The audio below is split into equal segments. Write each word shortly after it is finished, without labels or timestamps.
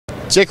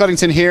Jake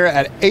Ludington here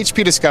at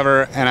HP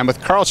Discover, and I'm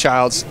with Karl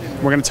Childs.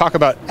 We're going to talk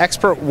about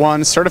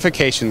ExpertOne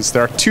certifications.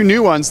 There are two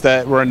new ones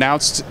that were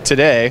announced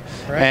today,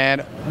 right.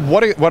 And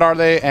what are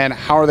they and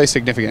how are they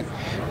significant?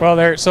 Well,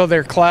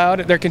 they're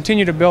cloud. They're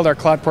continue to build our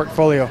cloud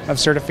portfolio of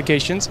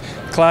certifications.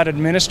 Cloud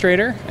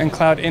Administrator and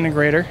Cloud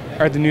Integrator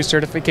are the new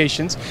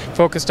certifications,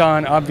 focused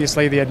on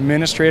obviously the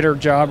administrator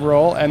job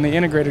role and the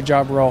integrator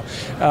job role.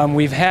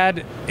 We've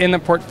had in the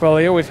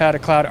portfolio, we've had a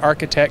Cloud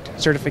Architect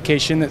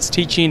certification that's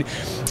teaching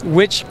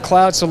which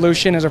cloud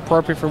solution is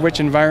appropriate for which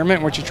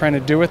environment, what you're trying to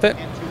do with it.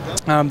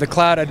 The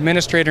Cloud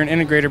Administrator and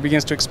Integrator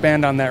begins to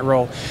expand on that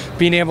role,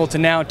 being able to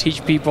now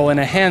teach people in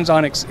a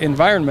hands-on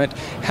environment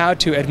how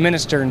to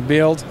administer and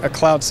build a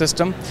cloud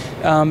system,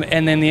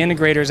 and then the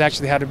Integrator is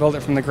actually how to build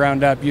it from the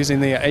ground up using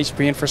the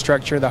HP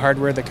infrastructure, the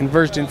hardware, the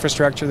converged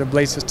infrastructure, the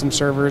Blaze system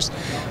servers,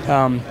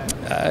 the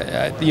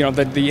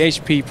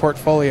HP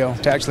portfolio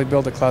to actually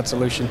build a cloud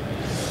solution.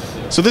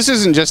 So this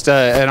isn't just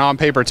an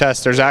on-paper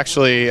test. There's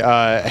actually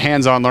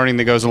hands-on learning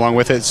that goes along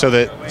with it, so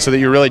that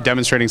you're really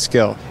demonstrating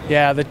skill.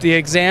 Yeah, the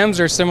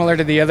exams are similar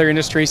to the other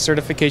industry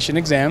certification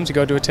exams. You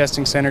go to a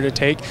testing center to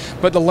take,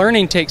 but the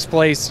learning takes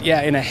place,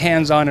 in a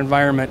hands-on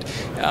environment.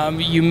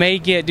 You may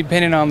get,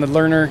 depending on the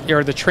learner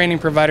or the training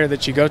provider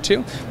that you go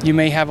to, you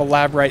may have a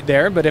lab right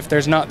there. But if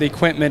there's not the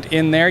equipment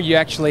in there, you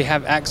actually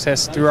have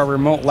access through our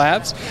remote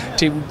labs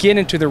to get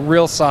into the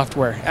real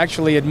software,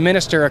 actually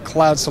administer a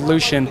cloud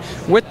solution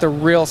with the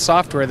real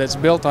software that's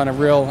built on a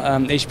real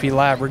HP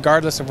lab,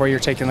 regardless of where you're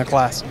taking the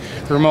class.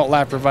 The remote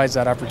lab provides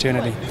that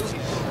opportunity.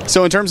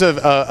 So in terms of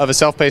a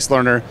self-paced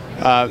learner,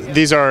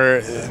 these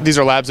are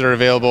labs that are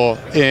available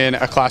in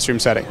a classroom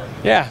setting.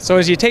 Yeah, so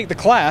as you take the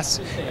class,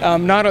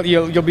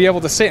 you'll be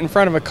able to sit in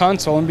front of a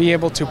console and be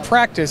able to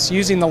practice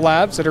using the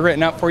labs that are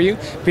written out for you,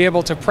 be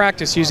able to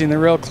practice using the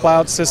real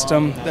cloud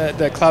system,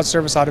 the cloud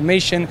service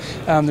automation,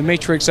 the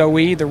Matrix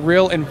OE, the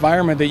real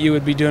environment that you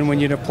would be doing when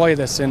you deploy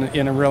this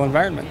in a real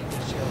environment.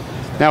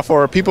 Now,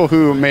 for people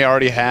who may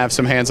already have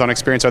some hands-on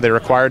experience, are they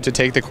required to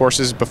take the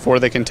courses before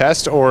they can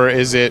test, or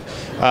is it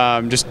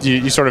just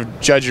you sort of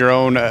judge your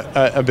own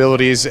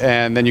abilities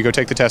and then you go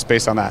take the test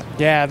based on that?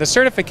 Yeah, the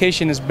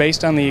certification is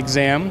based on the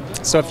exam.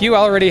 So if you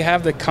already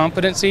have the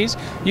competencies,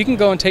 you can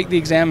go and take the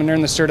exam and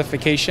earn the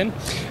certification.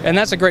 And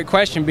that's a great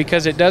question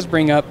because it does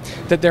bring up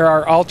that there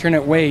are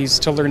alternate ways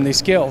to learn these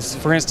skills.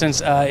 For instance,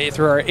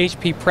 through our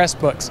HP Press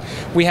books,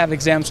 we have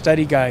exam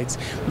study guides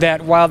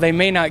that, while they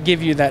may not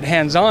give you that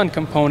hands-on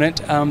component,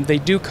 they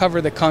do cover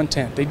the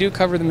content. They do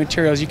cover the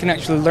materials. You can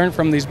actually learn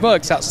from these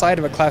books outside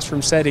of a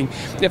classroom setting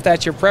if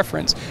that's your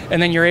preference.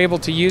 And then you're able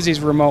to use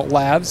these remote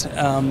labs,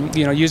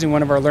 using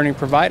one of our learning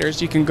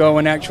providers. You can go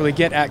and actually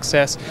get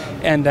access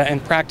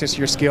and practice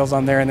your skills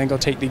on there and then go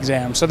take the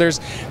exam. So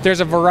there's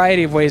a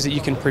variety of ways that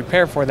you can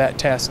prepare for that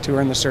test to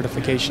earn the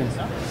certification.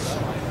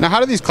 Now, how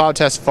do these cloud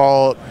tests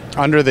fall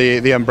under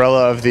the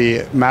umbrella of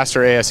the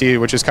Master Ase,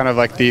 which is kind of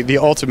like the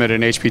ultimate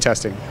in HP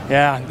testing?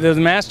 Yeah, the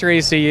Master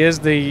Ase is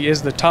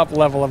the top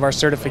level of our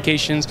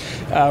certifications.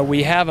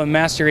 We have a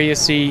Master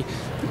Ase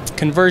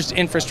Converged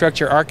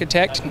Infrastructure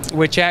Architect,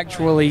 which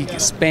actually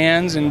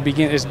spans and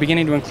is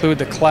beginning to include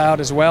the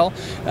cloud as well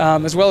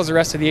as the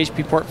rest of the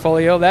HP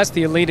portfolio. That's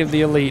the elite of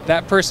the elite.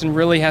 That person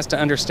really has to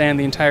understand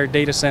the entire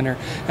data center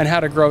and how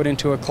to grow it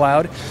into a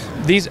cloud.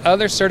 These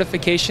other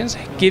certifications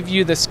give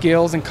you the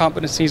skills and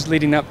competencies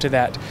leading up to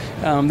that.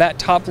 That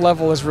top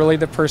level is really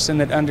the person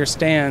that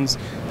understands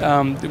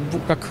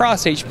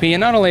across HP,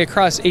 and not only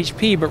across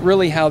HP, but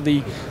really how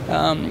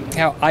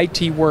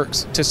IT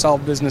works to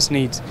solve business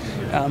needs.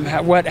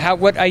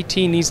 What IT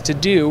needs to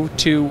do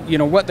to,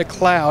 what the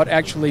cloud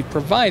actually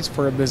provides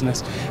for a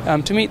business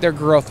to meet their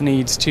growth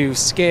needs, to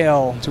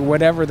scale to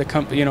whatever the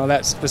company,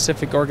 that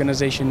specific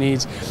organization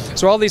needs.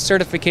 So all these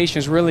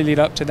certifications really lead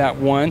up to that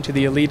one, to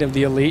the elite of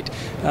the elite.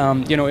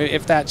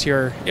 If that's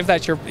your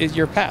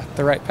path,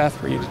 the right path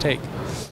for you to take.